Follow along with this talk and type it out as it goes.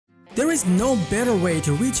There is no better way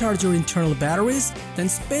to recharge your internal batteries than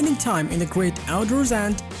spending time in the great outdoors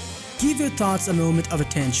and give your thoughts a moment of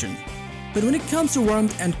attention. But when it comes to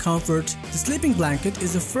warmth and comfort, the sleeping blanket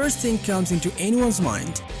is the first thing comes into anyone's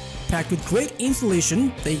mind. Packed with great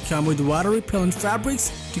insulation, they come with water-repellent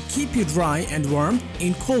fabrics to keep you dry and warm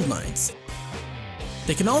in cold nights.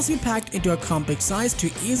 They can also be packed into a compact size to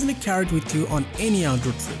easily carry it with you on any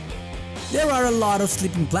outdoor trip. There are a lot of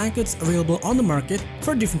sleeping blankets available on the market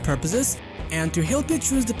for different purposes, and to help you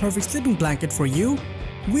choose the perfect sleeping blanket for you,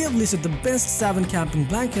 we have listed the best 7 camping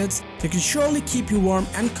blankets that can surely keep you warm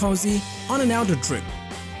and cozy on an outdoor trip.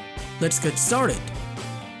 Let's get started.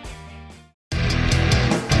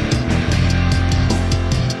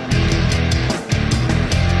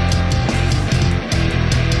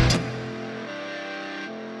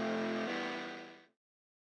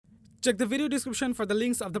 Check the video description for the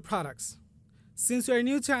links of the products. Since you are a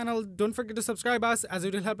new channel, don't forget to subscribe us as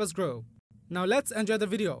it will help us grow. Now let's enjoy the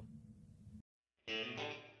video.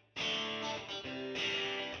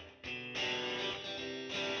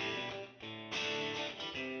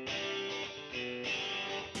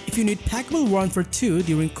 If you need packable warmth for 2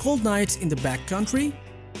 during cold nights in the backcountry,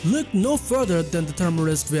 look no further than the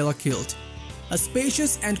Therm-a-Rest Vela Quilt, a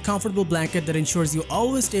spacious and comfortable blanket that ensures you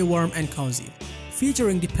always stay warm and cozy.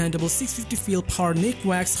 Featuring dependable 650 feel power knit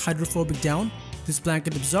wax hydrophobic down, this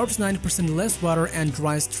blanket absorbs 90% less water and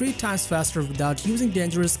dries 3 times faster without using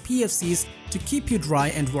dangerous PFCs to keep you dry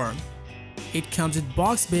and warm. It comes with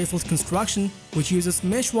box baffles construction, which uses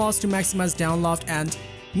mesh walls to maximize downloft and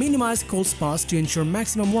minimize cold spots to ensure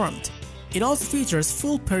maximum warmth. It also features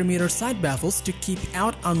full perimeter side baffles to keep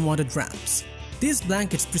out unwanted drafts. This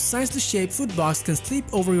blanket's precisely shaped footbox can sleep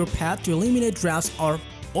over your pad to eliminate drafts or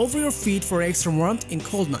over your feet for extra warmth in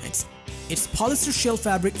cold nights. Its polyester shell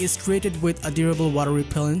fabric is treated with a durable water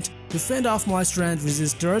repellent to fend off moisture and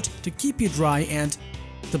resist dirt to keep you dry and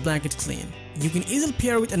the blanket clean. You can easily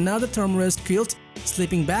pair with another Therm-a-Rest quilt,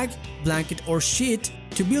 sleeping bag, blanket or sheet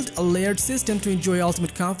to build a layered system to enjoy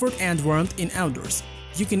ultimate comfort and warmth in outdoors.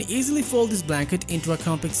 You can easily fold this blanket into a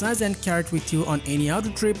compact size and carry it with you on any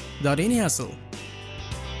outdoor trip without any hassle.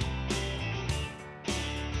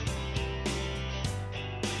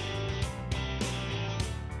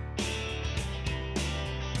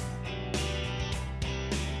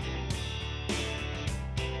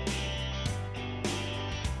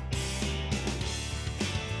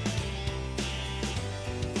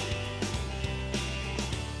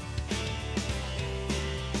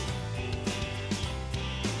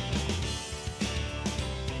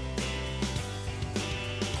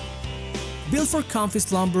 Built for comfy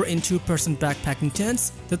slumber in 2-person backpacking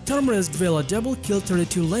tents, the Therm-a-Rest Vela Double Quilt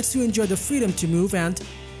 32 lets you enjoy the freedom to move and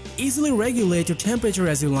easily regulate your temperature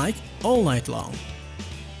as you like all night long.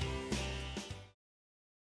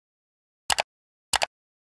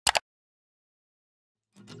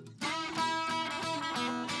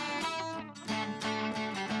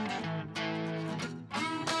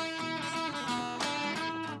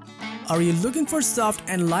 Are you looking for a soft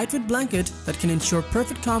and lightweight blanket that can ensure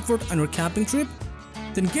perfect comfort on your camping trip?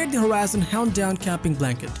 Then get the Horizon Hound Down Camping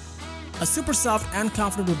Blanket, a super soft and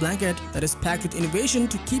comfortable blanket that is packed with innovation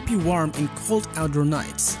to keep you warm in cold outdoor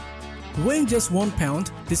nights. Weighing just 1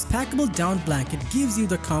 pound, this packable down blanket gives you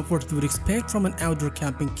the comfort you would expect from an outdoor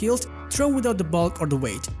camping quilt thrown without the bulk or the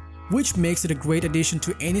weight, which makes it a great addition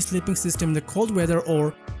to any sleeping system in the cold weather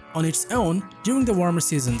or on its own during the warmer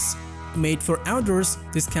seasons. Made for outdoors,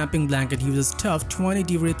 this camping blanket uses tough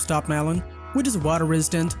 20D ripstop nylon, which is water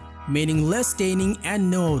resistant, meaning less staining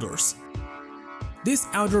and no odors. This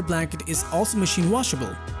outdoor blanket is also machine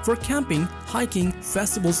washable. For camping, hiking,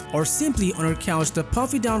 festivals, or simply on your couch, the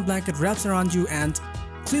puffy down blanket wraps around you and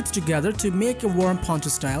clips together to make a warm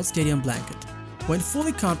poncho-style stadium blanket. When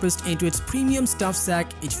fully compressed into its premium stuff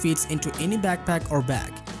sack, it fits into any backpack or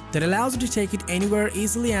bag that allows you to take it anywhere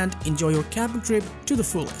easily and enjoy your camping trip to the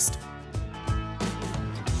fullest.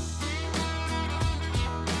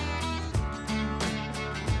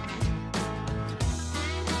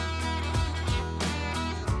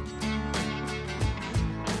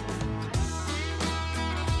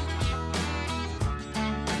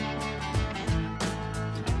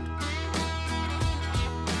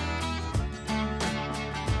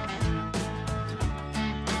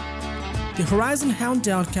 The Horizon Hound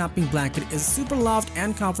Down Camping Blanket is a super soft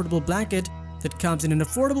and comfortable blanket that comes in an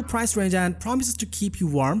affordable price range and promises to keep you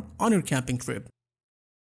warm on your camping trip.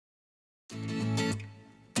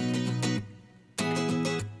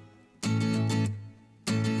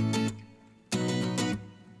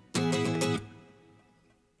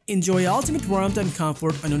 Enjoy ultimate warmth and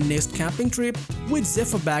comfort on your next camping trip with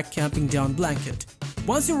Zefabak Camping Down Blanket.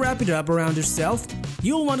 Once you wrap it up around yourself,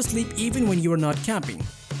 you'll want to sleep even when you are not camping.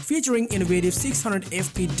 Featuring innovative 600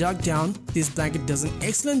 FP duck down, this blanket does an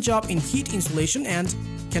excellent job in heat insulation and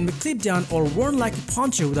can be clipped down or worn like a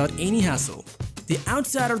poncho without any hassle. The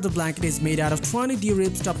outside of the blanket is made out of 20D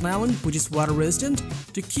ripstop nylon, which is water resistant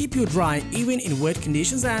to keep you dry even in wet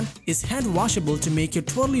conditions, and is hand washable to make your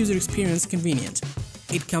total user experience convenient.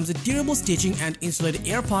 It comes with durable stitching and insulated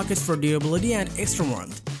air pockets for durability and extra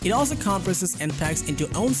warmth. It also compresses and packs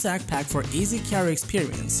into own sack pack for easy carry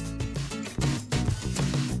experience.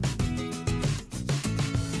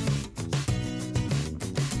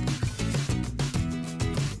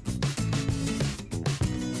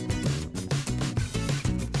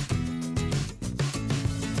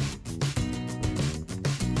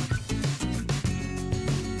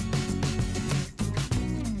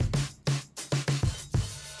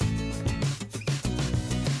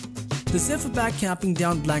 The Zefabak camping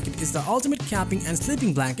down blanket is the ultimate camping and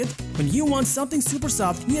sleeping blanket when you want something super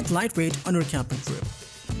soft yet lightweight on your camping trip.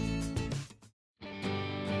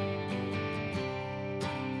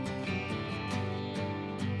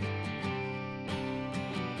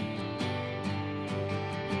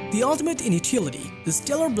 The ultimate in utility, the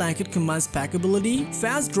stellar blanket combines packability,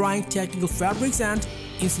 fast-drying technical fabrics, and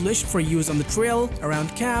insulation for use on the trail,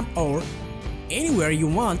 around camp, or anywhere you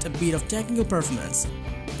want a bit of technical performance.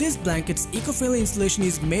 This blanket's eco-friendly insulation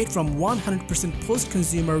is made from 100%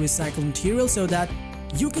 post-consumer recycled material so that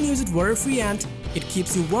you can use it worry-free and it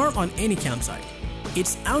keeps you warm on any campsite.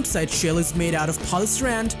 Its outside shell is made out of polyester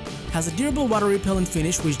and has a durable water-repellent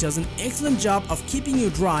finish which does an excellent job of keeping you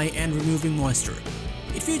dry and removing moisture.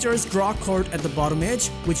 It features draw cord at the bottom edge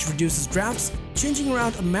which reduces drafts, changing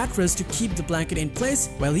around a mattress to keep the blanket in place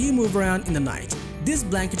while you move around in the night. This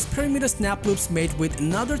blanket's perimeter snap loops made with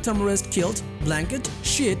another Therm-a-Rest kilt, blanket,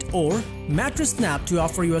 sheet, or mattress snap to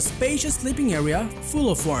offer you a spacious sleeping area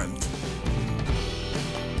full of warmth.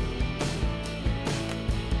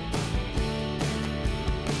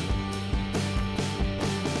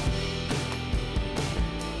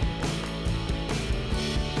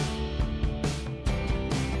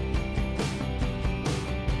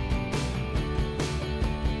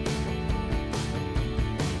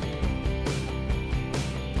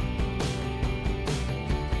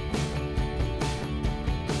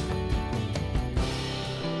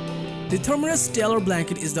 The Therm-a-Rest Stellar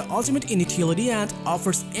Blanket is the ultimate in utility and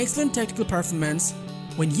offers excellent technical performance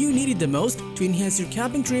when you need it the most to enhance your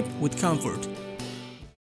camping trip with comfort.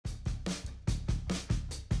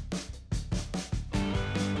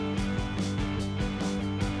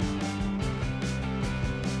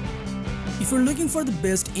 If you're looking for the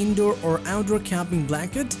best indoor or outdoor camping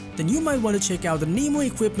blanket, then you might want to check out the Nemo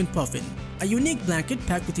Equipment Puffin, a unique blanket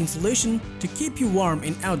packed with insulation to keep you warm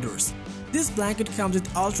in outdoors. This blanket comes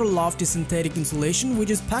with ultra-lofty synthetic insulation which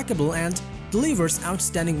is packable and delivers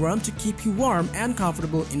outstanding warmth to keep you warm and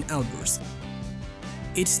comfortable in outdoors.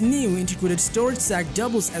 Its new integrated storage sack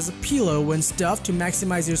doubles as a pillow when stuffed to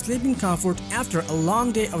maximize your sleeping comfort after a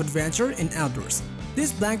long day of adventure in outdoors.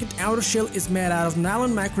 This blanket outer shell is made out of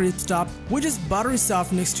nylon micro ripstop which is buttery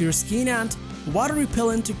soft next to your skin and water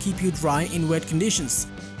repellent to keep you dry in wet conditions.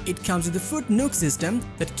 It comes with a foot nook system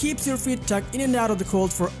that keeps your feet tucked in and out of the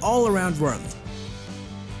cold for all-around warmth.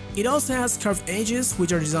 It also has curved edges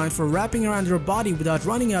which are designed for wrapping around your body without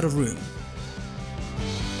running out of room.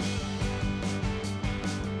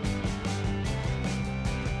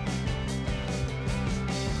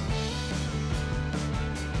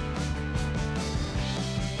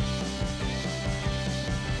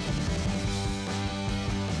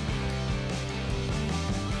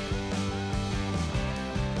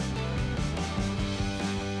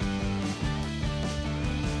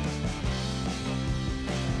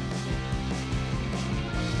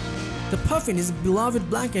 The Puffin is a beloved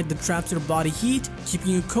blanket that traps your body heat,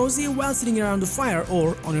 keeping you cozy while sitting around the fire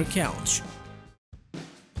or on your couch.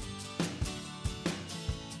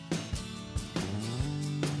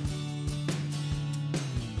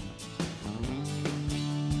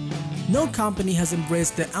 No company has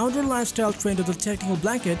embraced the outdoor lifestyle trend of the technical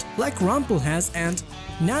blanket like Rumpl has, and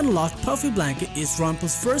Nanoloft Puffy blanket is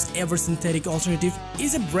Rumpl's first ever synthetic alternative,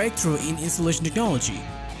 is a breakthrough in insulation technology.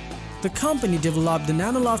 The company developed the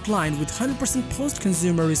Nanoloft line with 100%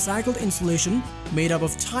 post-consumer recycled insulation made up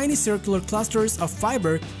of tiny circular clusters of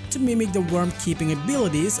fiber to mimic the warm-keeping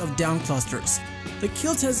abilities of down clusters. The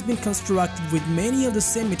kilt has been constructed with many of the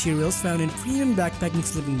same materials found in premium backpacking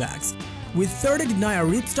sleeping bags. With 30 denier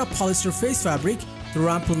ripstop polyester face fabric, the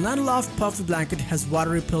Rumpl Nanoloft Puffy blanket has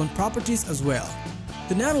water-repellent properties as well.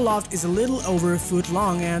 The Nanoloft is a little over a foot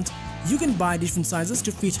long and you can buy different sizes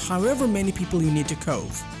to fit however many people you need to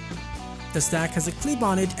cove. The stack has a clip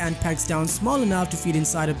on it and packs down small enough to fit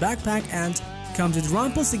inside a backpack and comes with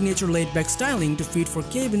Rumpl signature laid-back styling to fit for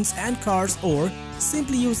cabins and cars or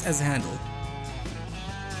simply use as a handle.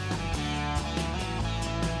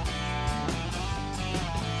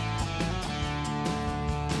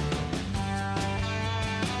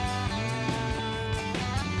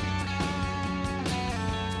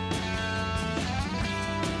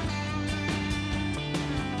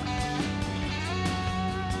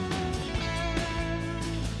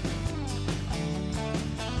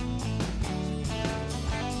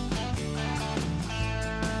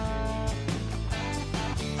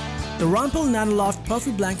 The Rumpl Nanoloft Puffy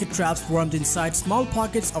blanket traps warmth inside small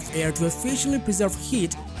pockets of air to efficiently preserve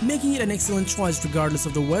heat, making it an excellent choice regardless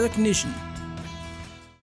of the weather condition.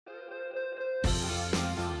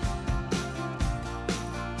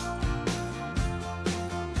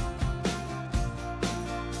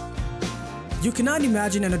 You cannot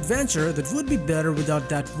imagine an adventure that would be better without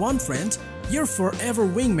that one friend, your forever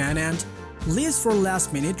wingman, and leaves for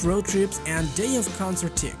last-minute road trips and day of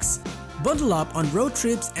concert tics. Bundle up on road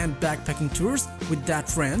trips and backpacking tours with that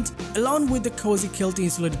friend, along with the cozy Kelty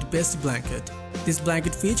insulated BESTIE blanket. This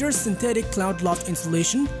blanket features synthetic cloud loft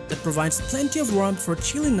insulation that provides plenty of warmth for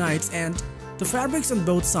chilly nights, and the fabrics on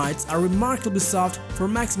both sides are remarkably soft for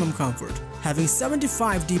maximum comfort, having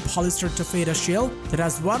 75D polyester taffeta shell that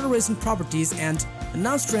has water-resistant properties and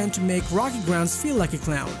enough strength to make rocky grounds feel like a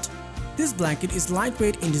cloud. This blanket is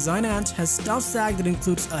lightweight in design and has stuffed sag that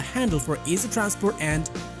includes a handle for easy transport, and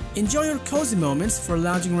enjoy your cozy moments for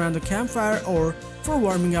lounging around the campfire or for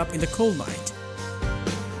warming up in the cold night.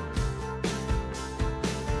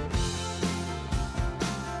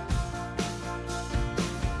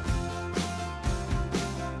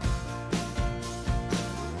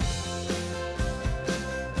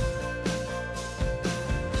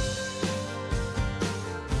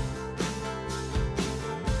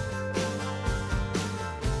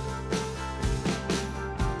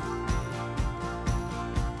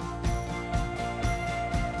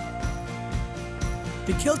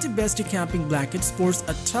 The Kelty BESTIE camping blanket sports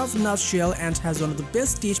a tough enough shell and has one of the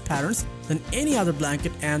best stitch patterns than any other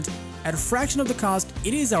blanket, and at a fraction of the cost,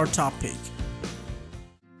 it is our top pick.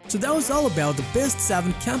 So that was all about the best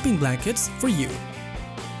 7 camping blankets for you.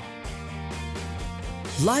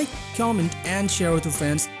 Like, comment and share with your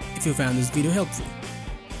friends if you found this video helpful.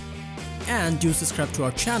 And do subscribe to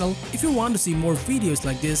our channel if you want to see more videos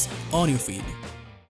like this on your feed.